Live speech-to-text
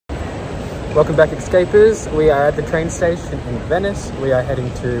Welcome back, escapers. We are at the train station in Venice. We are heading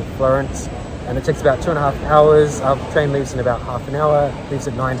to Florence, and it takes about 2.5 hours. Our train leaves in about half an hour, leaves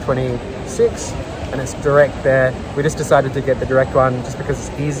at 9:26, and it's direct there. We just decided to get the direct one just because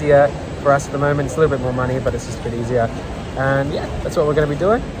it's easier for us at the moment. It's a little bit more money, but it's just a bit easier. And yeah, that's what we're going to be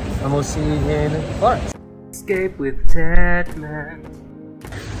doing, and we'll see you in Florence. Escape with Tedman.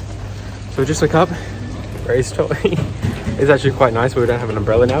 So we just woke up. Ray's told me it's actually quite nice, but we don't have an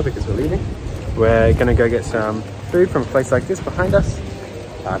umbrella now because we're leaving. We're gonna go get some food from a place like this behind us.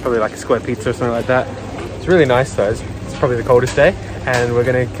 Probably like a square pizza or something like that. It's really nice though. It's probably the coldest day, and we're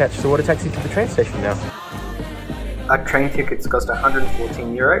gonna catch the water taxi to the train station now. Our train tickets cost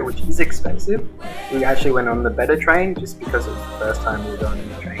 €114, which is expensive. We actually went on the better train just because it was the first time we were going on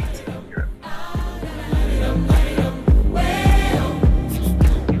the trains in Europe.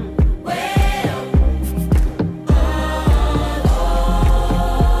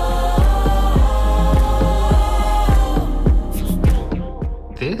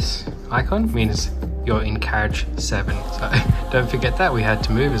 This icon means you're in carriage 7, so don't forget that. We had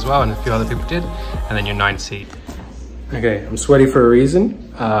to move as well, and a few other people did, and then your 9th seat. Okay, I'm sweaty for a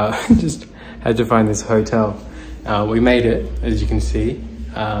reason. Just had to find this hotel. We made it, as you can see.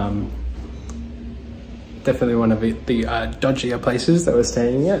 Definitely one of the dodgier places that we're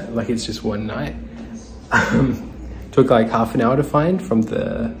staying at. Like, it's just one night. Took like half an hour to find from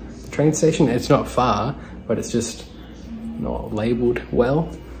the train station. It's not far, but it's just not labeled well.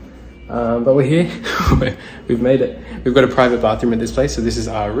 But we're here. We've made it. We've got a private bathroom at this place, so this is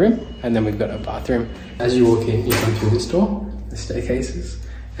our room, and then we've got a bathroom. As you walk in, you come through this door, the staircases,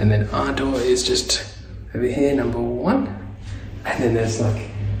 and then our door is just over here, number 1, and then there's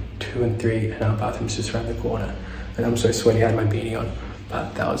like 2 and 3, and our bathroom's just around the corner. And I'm so sweaty, I had my beanie on,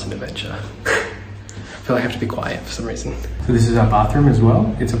 but that was an adventure. I feel like I have to be quiet for some reason. So this is our bathroom as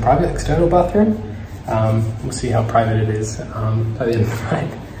well. It's a private external bathroom. We'll see how private it is at the end of the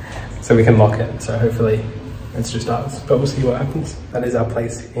night. So we can lock it, so hopefully it's just us, but we'll see what happens. That is our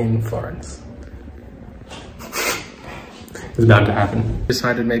place in Florence. It's bound to happen.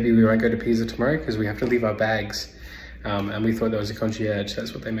 Decided maybe we won't go to Pisa tomorrow because we have to leave our bags, and we thought there was a concierge.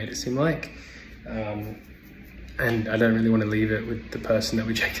 That's what they made it seem like. And I don't really want to leave it with the person that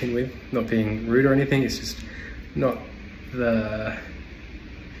we checked in with. Not being rude or anything, it's just not I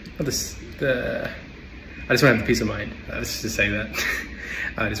just want to have the peace of mind. Let's just say that.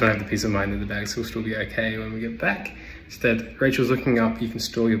 I just want to have the peace of mind that the bags will still be okay when we get back. Instead, Rachel's looking up, you can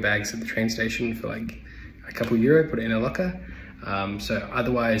store your bags at the train station for like a couple €, put it in a locker. So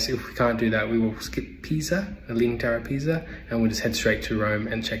otherwise, if we can't do that, we will skip Pisa, the Leaning Tower of Pisa, and we'll just head straight to Rome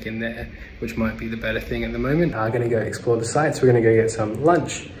and check in there, which might be the better thing at the moment. I'm gonna go explore the sites. We're gonna go get some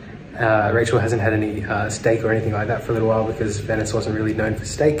lunch. Rachel hasn't had any steak or anything like that for a little while because Venice wasn't really known for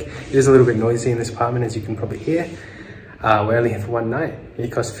steak. It is a little bit noisy in this apartment, as you can probably hear. We're only here for one night.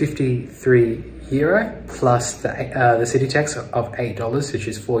 It costs €53 plus the city tax of $8, which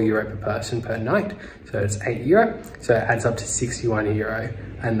is €4 per person per night. So it's €8. So it adds up to €61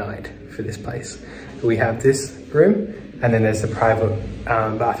 a night for this place. We have this room, and then there's the private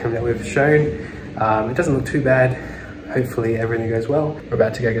bathroom that we've shown. It doesn't look too bad. Hopefully everything goes well. We're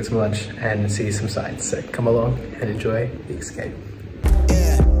about to go get some lunch and see some sights. So come along and enjoy the escape.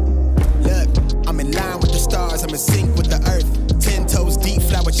 Yeah, look, I'm in line with the stars, I'm in sync with the earth. 10 toes deep,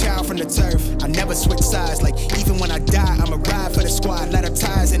 flower child from the turf. I never switch sides, like even when I die, I'm a ride for the squad, light up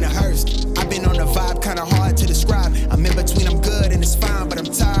tires in a hearse. I've been on a vibe, kinda hard to describe. I'm in between, I'm good and it's fine, but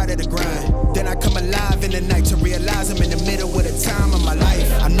I'm tired of the grind. Then I come alive in the night to realize I'm in the middle of the time of my life.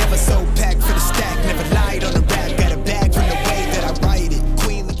 I'm never so packed for the stack, never lied on the rap, got a bag from the way that I write it.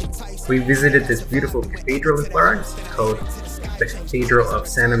 Queen looking tight. We visited this beautiful cathedral in Florence called the Cathedral of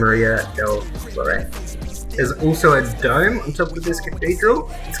Santa Maria del Fiore. There's also a dome on top of this cathedral.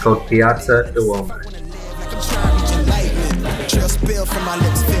 It's called Piazza Duomo.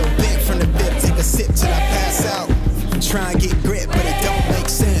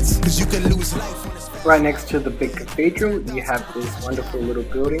 Right next to the big cathedral, you have this wonderful little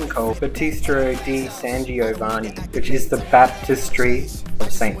building called Battistero di San Giovanni, which is the Baptistery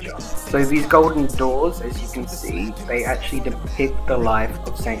of St. John. So these golden doors, as you can see, they actually depict the life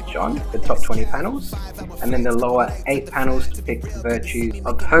of St. John, the top 20 panels, and then the lower 8 panels depict the virtues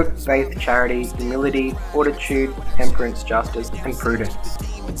of hope, faith, charity, humility, fortitude, temperance, justice, and prudence.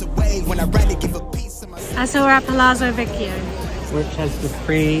 So we're at Ponte Vecchio, which has the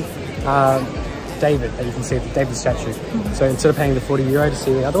free David, that you can see, the David statue. So instead of paying the €40 to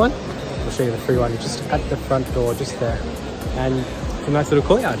see the other one, I'll show you the free one just at the front door, just there. And it's a nice little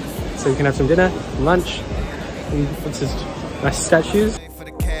courtyard. So you can have some dinner, lunch, and what's this, nice statues.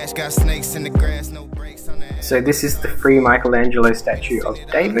 cash, got snakes in the grass, no brakes on that. So this is the free Michelangelo statue of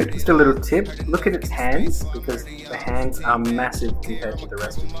David. Just a little tip, look at its hands, because the hands are massive compared to the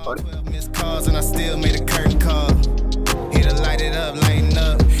rest of his body. Missed calls and I still made a curtain call. Hit a light it up, lighten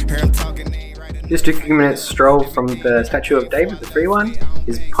up. Hear him talking, they ain't right. Just a few minutes stroll from the statue of David, the free one,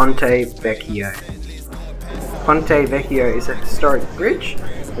 is Ponte Vecchio. Ponte Vecchio is a historic bridge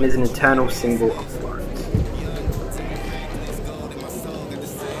and is an eternal symbol of Florence.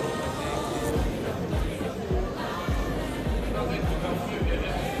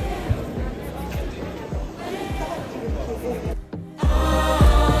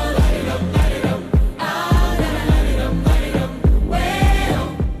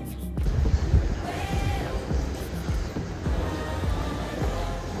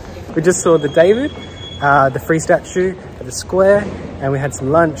 We just saw the David, the free statue at the square, and we had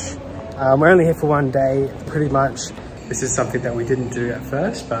some lunch. We're only here for one day, pretty much. This is something that we didn't do at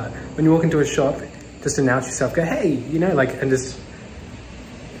first, but when you walk into a shop, just announce yourself, go, hey, you know, like, and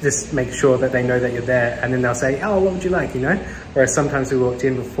just make sure that they know that you're there, and then they'll say, oh, what would you like, you know? Whereas sometimes we walked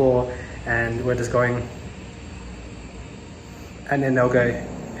in before and we're just going, and then they'll go,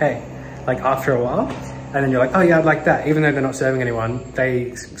 hey, like after a while. And then you're like, oh yeah, I'd like that. Even though they're not serving anyone,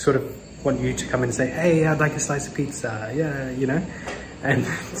 they sort of want you to come in and say, hey, I'd like a slice of pizza. Yeah, you know, and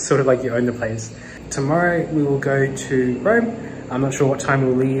sort of like you own the place. Tomorrow we will go to Rome. I'm not sure what time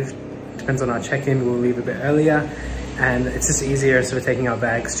we'll leave. Depends on our check-in. We'll leave a bit earlier. And it's just easier sort of taking our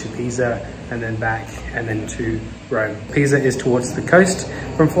bags to Pisa and then back and then to Rome. Pisa is towards the coast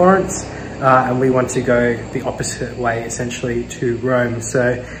from Florence. And we want to go the opposite way, essentially, to Rome.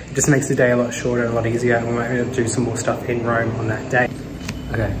 So it just makes the day a lot shorter, a lot easier, and we might be able to do some more stuff in Rome on that day.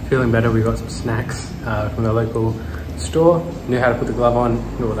 Okay, feeling better. We got some snacks from the local store. Knew how to put the glove on,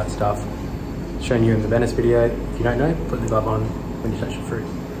 knew all that stuff. Shown you in the Venice video. If you don't know, put the glove on when you touch the fruit.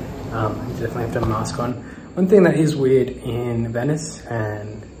 You definitely have to have a mask on. One thing that is weird in Venice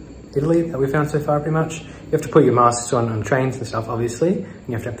and Italy that we found so far pretty much, you have to put your masks on trains and stuff, obviously, and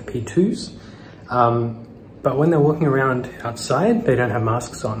you have to have the P2s. But when they're walking around outside, they don't have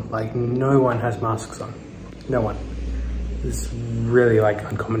masks on. Like, no one has masks on. No one. It's really like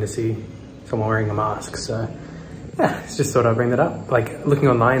uncommon to see someone wearing a mask. So yeah, just thought I'd bring that up. Like, looking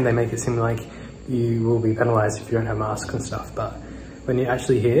online, they make it seem like you will be penalized if you don't have masks and stuff. But when you're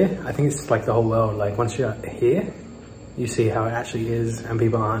actually here, I think it's like the whole world. Like, once you're here, you see how it actually is, and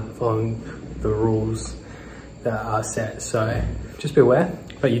people aren't following the rules that are set. So just be aware,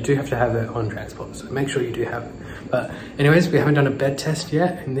 but you do have to have it on transport, so make sure you do have it. But anyways, we haven't done a bed test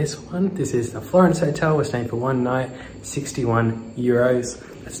yet in this one. This is the Florence hotel. We're staying for one night, 61 euros.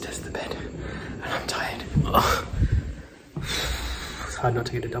 Let's test the bed. And I'm tired. Oh. It's hard not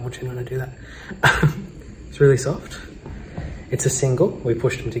to get a double chin when I do that. It's really soft. It's a single. We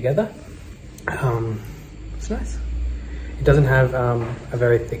pushed them together. It's nice. It doesn't have a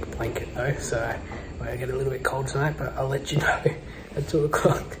very thick blanket though, so I might get a little bit cold tonight, but I'll let you know at 2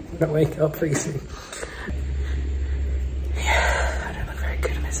 o'clock when I wake up freezing. Yeah, I don't look very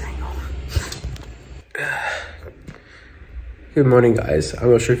good in this angle. Good morning, guys.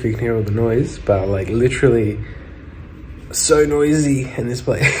 I'm not sure if you can hear all the noise, but like literally so noisy in this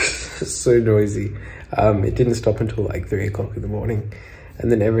place. So noisy. It didn't stop until like 3 o'clock in the morning,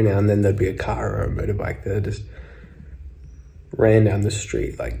 and then every now and then there'd be a car or a motorbike that just ran down the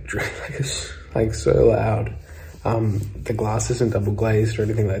street like so loud. The glass isn't double glazed or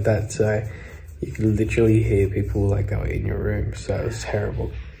anything like that, so you can literally hear people like they were in your room. So it's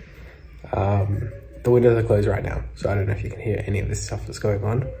terrible. The windows are closed right now, so I don't know if you can hear any of this stuff that's going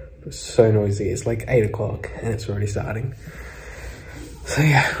on. It's so noisy. It's like 8 o'clock and it's already starting. So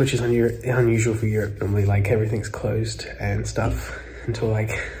yeah, which is unusual for Europe. Normally like everything's closed and stuff until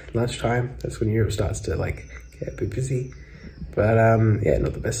like lunchtime. That's when Europe starts to like get a bit busy. But yeah,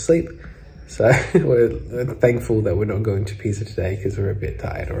 not the best sleep. So we're thankful that we're not going to Pisa today because we're a bit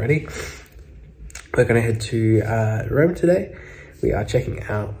tired already. We're gonna head to Rome today. We are checking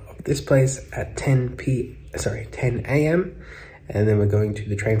out of this place at 10 a.m. And then we're going to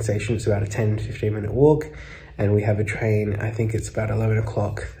the train station. It's about a 10-15 minute walk. And we have a train, I think it's about 11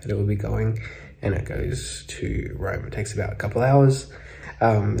 o'clock that it will be going. And it goes to Rome. It takes about a couple hours.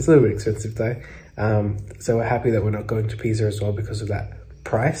 It's a little bit expensive though. So we're happy that we're not going to Pisa as well because of that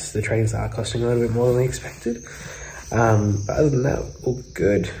price. The trains are costing a little bit more than we expected. But other than that, all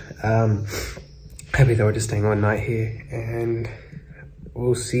good. Happy that we're just staying one night here, and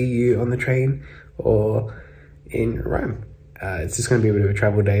we'll see you on the train or in Rome. It's just going to be a bit of a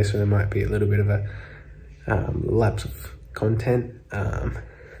travel day, so there might be a little bit of a lapse of content. The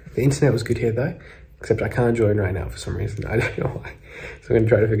internet was good here though. except I can't join right now for some reason. I don't know why. So I'm gonna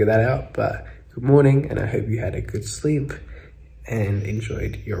try to figure that out. But good morning, and I hope you had a good sleep and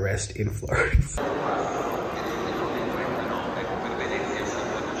enjoyed your rest in Florence.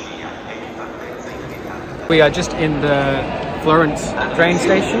 We are just in the Florence train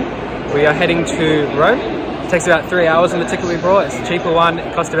station. We are heading to Rome. It takes about 3 hours on the ticket we brought. It's a cheaper one.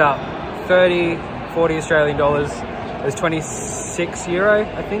 It cost about 30, 40 Australian dollars. It was 26 euro,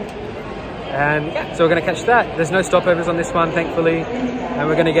 I think. And yeah, so we're gonna catch that. There's no stopovers on this one, thankfully. And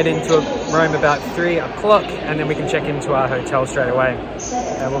we're gonna get into Rome about 3 o'clock, and then we can check into our hotel straight away.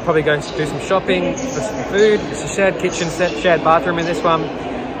 And we'll probably go do some shopping for some food. It's a shared kitchen, shared bathroom in this one.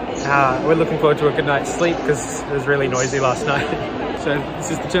 We're looking forward to a good night's sleep because it was really noisy last night. So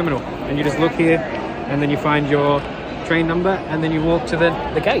this is the terminal, and you just look here, and then you find your train number, and then you walk to the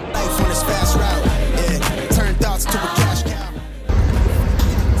gate.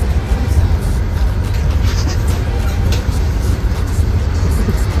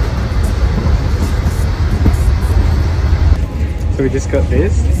 So we just got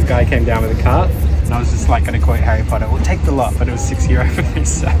this. This guy came down with a cart, and I was just like going to quote Harry Potter, we'll take the lot, but it was €6 for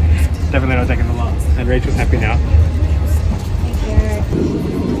this, so definitely not taking the lot. And Rachel's happy now.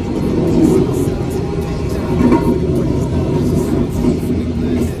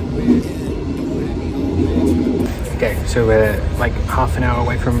 Okay, so we're like half an hour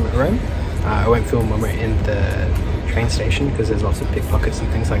away from Rome. I won't film when we're in the train station because there's lots of pickpockets and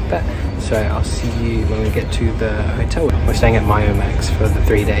things like that. So I'll see you when we get to the hotel. We're staying at Max for the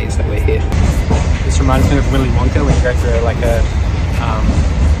 3 days that we're here. This reminds me of Willy Wonka when you go through like a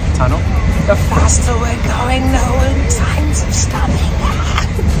tunnel. The faster we're going, no signs of stopping.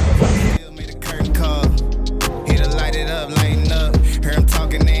 Made a curtain call. Here to light it up, lighten up. Hear him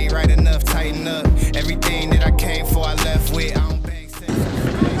talking, they ain't right enough, tighten up. Everything that I came for, I left with. I don't bang sense.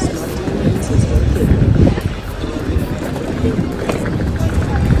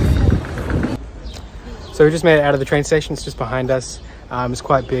 So we just made it out of the train station. It's just behind us. It's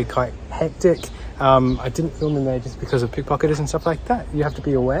quite big, quite hectic. I didn't film in there just because of pickpocketers and stuff like that. You have to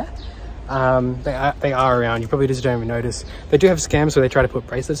be aware. They are around. You probably just don't even notice. They do have scams where they try to put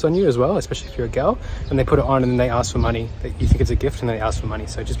bracelets on you as well, especially if you're a girl, and they put it on and then they ask for money. You think it's a gift and they ask for money,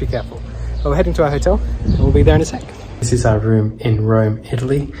 so just be careful. But we're heading to our hotel and we'll be there in a sec. This is our room in Rome,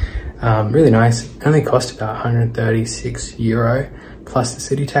 Italy. Really nice. It only cost about €136 plus the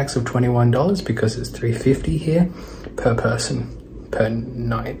city tax of $21 because it's $3.50 here per person per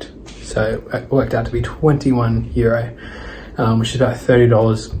night. So it worked out to be €21, which is about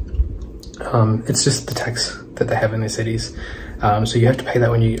 $30. It's just the tax that they have in their cities. So you have to pay that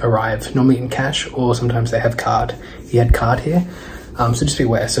when you arrive, normally in cash, or sometimes they have card. He had card here. So just be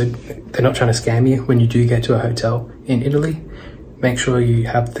aware. So they're not trying to scam you when you do get to a hotel in Italy. Make sure you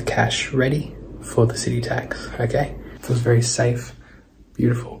have the cash ready for the city tax, okay? Feels very safe,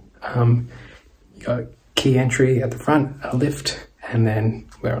 beautiful. You got key entry at the front, a lift, and then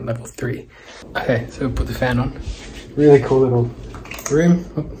we're on level 3. Okay, so we'll put the fan on. Really cool little room.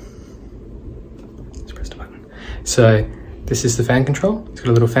 Oh. Let's press the button. So this is the fan control. It's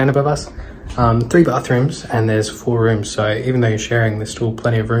got a little fan above us. 3 bathrooms and there's 4 rooms. So even though you're sharing, there's still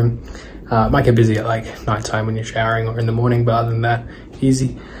plenty of room. It might get busy at like nighttime when you're showering or in the morning, but other than that,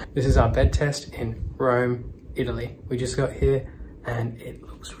 easy. This is our bed test in Rome, Italy. We just got here and it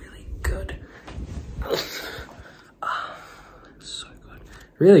looks really good. So good.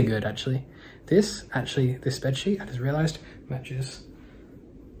 Really good, actually. This bed sheet, I just realized, matches.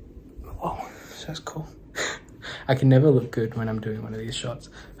 Whoa, so that's cool. I can never look good when I'm doing one of these shots.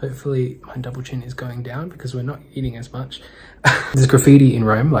 Hopefully my double chin is going down because we're not eating as much. There's graffiti in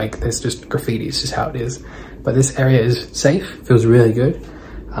Rome, like there's just graffiti, it's just how it is. But this area is safe, feels really good.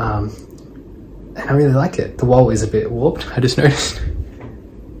 And I really like it. The wall is a bit warped, I just noticed.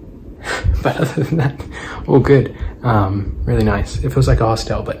 But other than that, all good. Really nice. It feels like a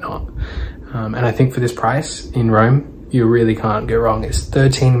hostel, but not. And I think for this price in Rome, you really can't go wrong. It's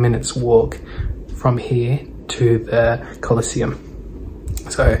 13 minutes walk from here to the Colosseum.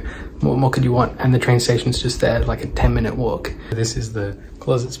 So what more could you want? And the train station's just there, like a 10-minute walk. This is the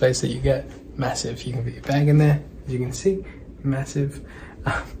closet space that you get. Massive. You can put your bag in there, as you can see. Massive.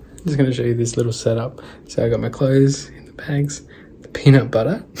 I'm just going to show you this little setup. So I got my clothes in the bags, the peanut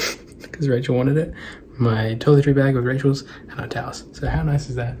butter, because Rachel wanted it, my toiletry bag with Rachel's, and our towels. So how nice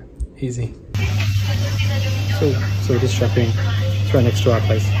is that? Easy. So we're just shopping. It's right next to our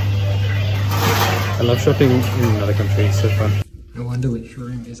place. I love shopping in another country, it's so fun. I wonder which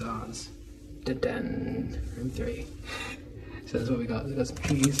room is ours. Da-dan, room 3. So that's what we got. We got some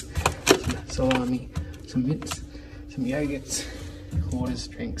cheese, some salami, some mince, some yogurts, waters,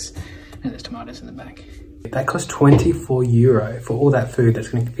 drinks, And there's tomatoes in the back. That cost €24 for all that food that's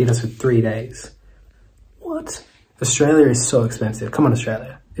going to feed us for 3 days. What? Australia is so expensive. Come on,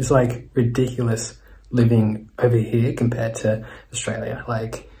 Australia. It's like ridiculous living over here compared to Australia.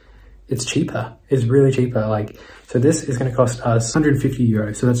 Like, it's cheaper. It's really cheaper. Like, so this is going to cost us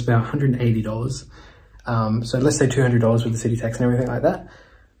 €150. So that's about $180. So let's say $200 with the city tax and everything like that.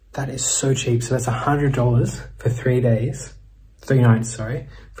 That is so cheap. So that's $100 for 3 days. 3 nights, sorry,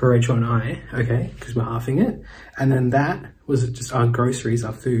 for Rachel and I, okay, because we're halving it. And then that was just our groceries,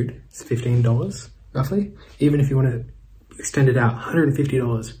 our food. It's $15, roughly. Even if you want to extend it out,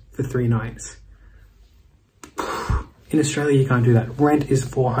 $150 for 3 nights. In Australia, you can't do that. Rent is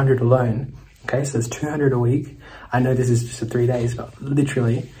 $400 alone, okay, so it's $200 a week. I know this is just for 3 days, but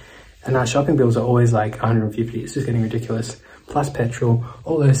literally, and our shopping bills are always like $150. It's just getting ridiculous. Plus petrol,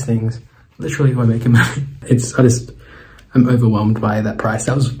 all those things. Literally, we're making money. I'm overwhelmed by that price.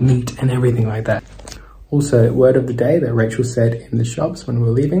 That was meat and everything like that. Also, word of the day that Rachel said in the shops when we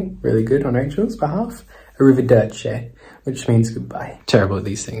were leaving, really good on Rachel's behalf, arrivederci, which means goodbye. Terrible at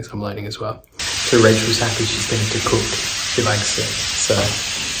these things, I'm learning as well. So Rachel's happy she's getting to cook. She likes it, so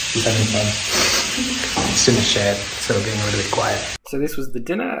she's having fun. It's in the shed, so we're being a little bit quiet. So this was the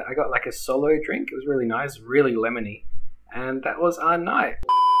dinner. I got like a solo drink. It was really nice, really lemony. And that was our night.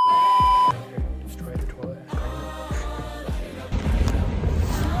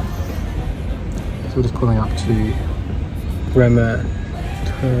 So we're just pulling up to Roma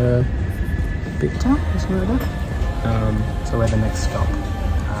Victor, something like that. So we're the next stop.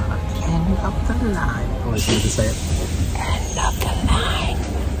 End of the line. I always wanted to say it. End of the line.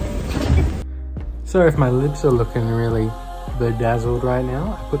 Sorry if my lips are looking really bedazzled right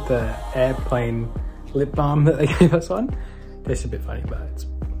now. I put the airplane lip balm that they gave us on. Tastes a bit funny, but it's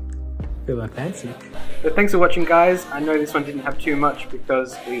feeling fancy. But thanks for watching, guys. I know this one didn't have too much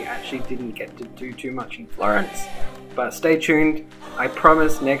because we actually didn't get to do too much in Florence. But stay tuned. I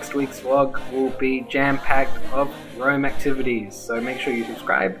promise next week's vlog will be jam-packed of Rome activities. So make sure you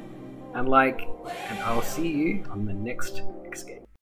subscribe and like, and I'll see you on the next escape.